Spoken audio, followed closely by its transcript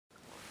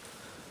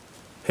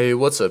Hey,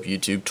 what's up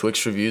YouTube?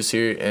 TwixxReveiws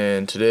here,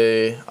 and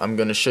today I'm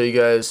going to show you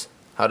guys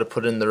how to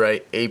put in the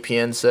right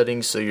APN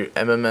settings so your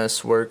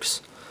MMS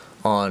works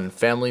on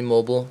family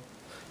mobile.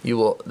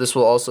 This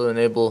will also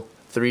enable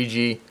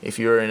 3G if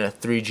you're in a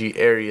 3G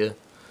area,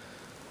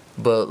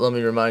 but let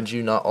me remind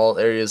you, not all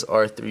areas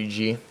are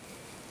 3G,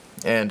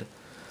 and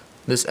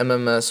this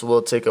MMS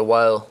will take a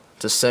while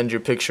to send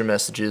your picture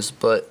messages,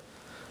 but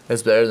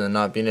it's better than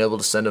not being able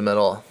to send them at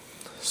all.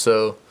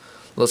 So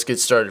let's get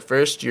started.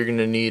 First, you're going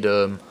to need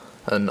an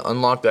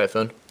unlocked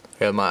iPhone.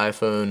 I have my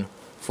iPhone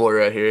 4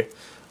 right here.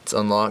 It's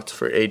unlocked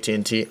for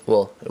AT&T.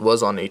 Well, it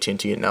was on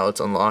AT&T and now it's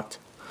unlocked.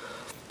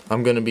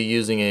 I'm going to be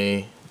using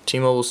a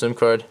T-Mobile SIM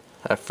card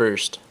at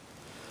first.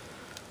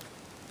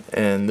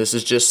 And this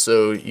is just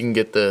so you can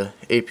get the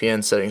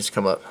APN settings to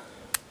come up.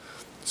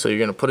 So you're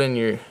going to put in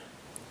your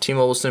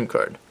T-Mobile SIM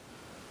card.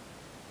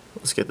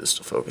 Let's get this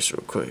to focus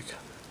real quick.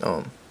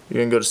 You're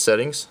going to go to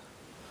settings,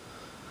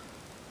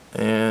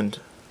 and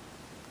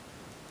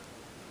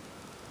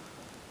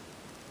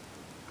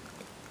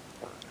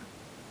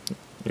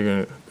you're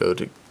going to go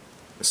to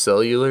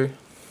Cellular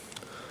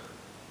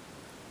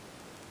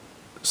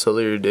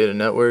Data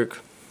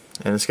Network,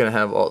 and it's going to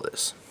have all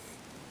this.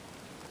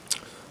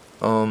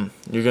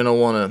 You're going to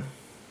want to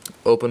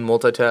open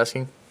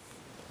multitasking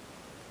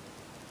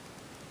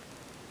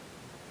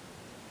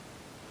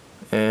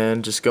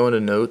and just go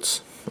into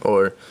notes,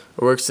 or it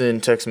works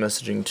in text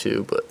messaging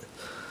too, but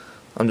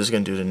I'm just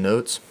going to do it in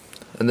notes.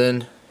 And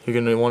then you're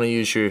going to want to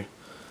use your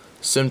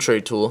SIM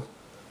tray tool,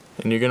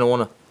 and you're going to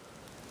want to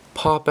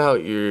pop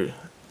out your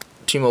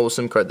T-Mobile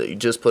SIM card that you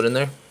just put in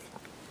there.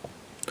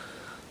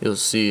 You'll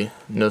see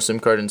no SIM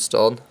card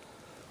installed,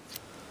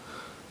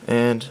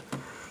 and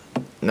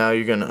now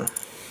you're gonna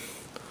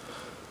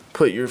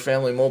put your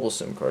family mobile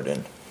SIM card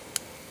in.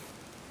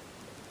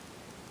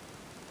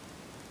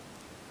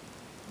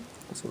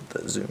 Let's let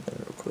that zoom in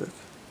real quick,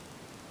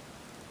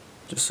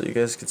 just so you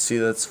guys can see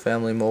that's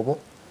family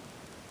mobile.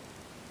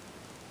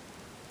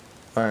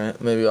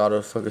 Alright, maybe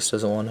autofocus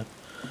doesn't want it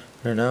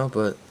right now,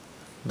 but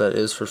that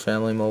is for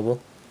family mobile.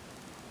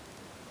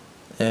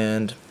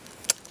 And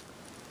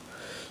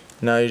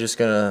now you're just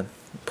gonna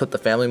put the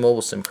family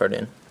mobile SIM card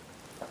in.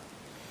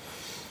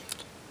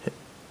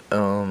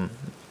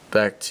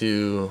 Back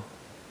to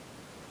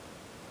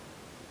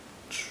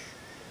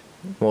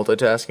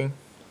multitasking,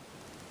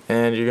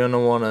 and you're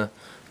gonna wanna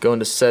go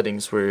into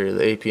settings where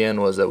the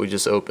APN was that we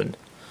just opened.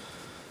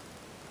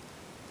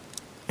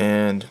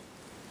 And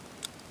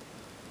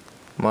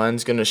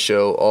mine's gonna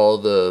show all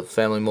the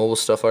family mobile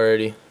stuff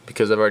already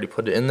because I've already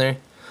put it in there,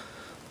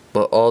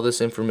 but all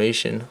this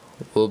information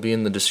will be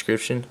in the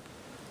description.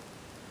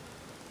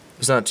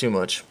 It's not too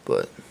much,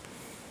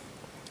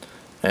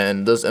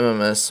 and those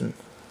MMS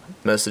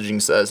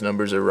messaging size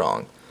numbers are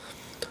wrong.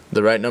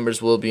 The right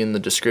numbers will be in the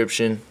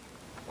description.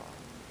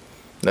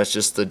 That's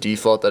just the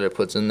default that it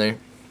puts in there,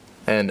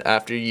 and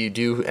after you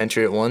do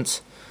enter it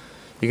once,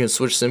 you can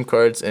switch SIM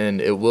cards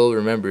and it will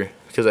remember,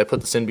 because I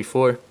put this in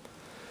before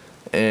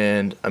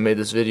and I made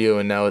this video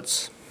and now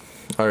it's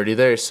already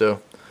there.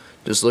 So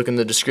just look in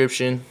the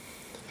description,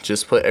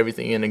 just put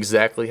everything in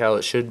exactly how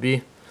it should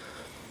be,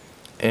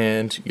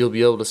 and you'll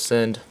be able to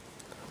send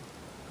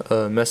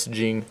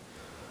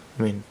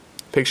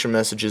picture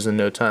messages in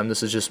no time.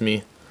 This is just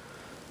me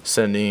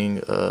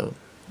sending a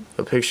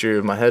picture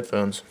of my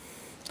headphones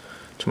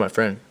to my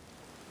friend.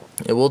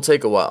 It will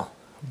take a while,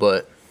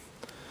 but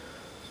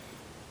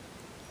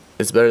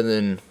it's better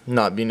than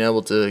not being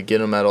able to get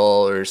them at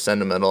all or send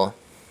them at all.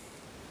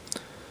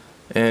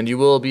 And you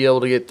will be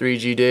able to get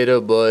 3G data,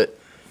 but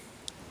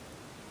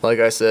like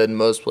I said, in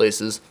most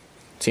places,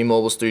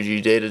 T-Mobile's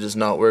 3G data does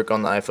not work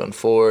on the iPhone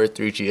 4,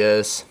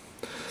 3GS,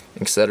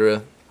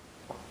 etc.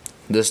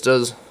 This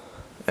does,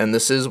 and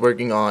this is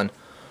working on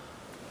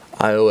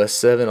iOS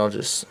 7. I'll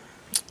just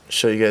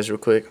show you guys real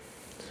quick.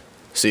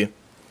 See?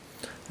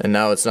 And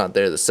now it's not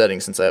there, the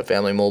settings, since I have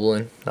family mobile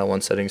in. That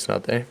one setting's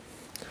not there.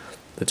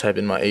 To type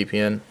in my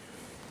APN,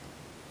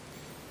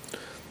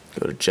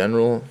 go to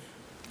General,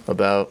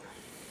 About,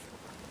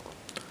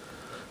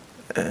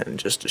 and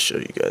just to show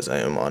you guys, I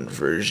am on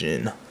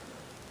version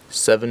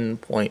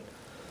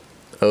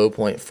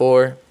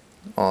 7.0.4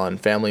 on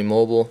family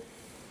mobile.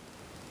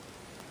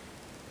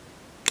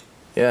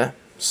 Yeah,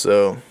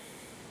 so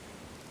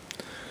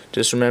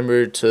just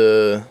remember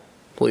to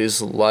please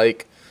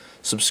like,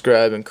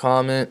 subscribe, and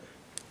comment.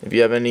 If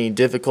you have any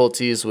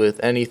difficulties with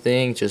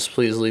anything, just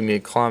please leave me a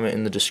comment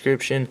in the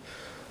description.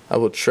 I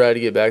will try to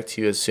get back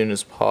to you as soon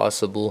as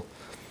possible,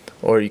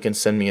 or you can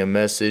send me a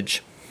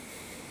message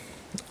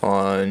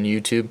on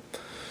YouTube.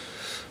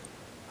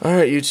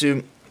 Alright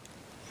YouTube,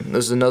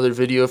 this is another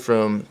video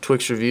from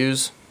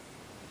TwixxReveiws,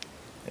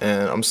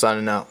 and I'm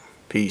signing out.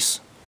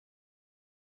 Peace.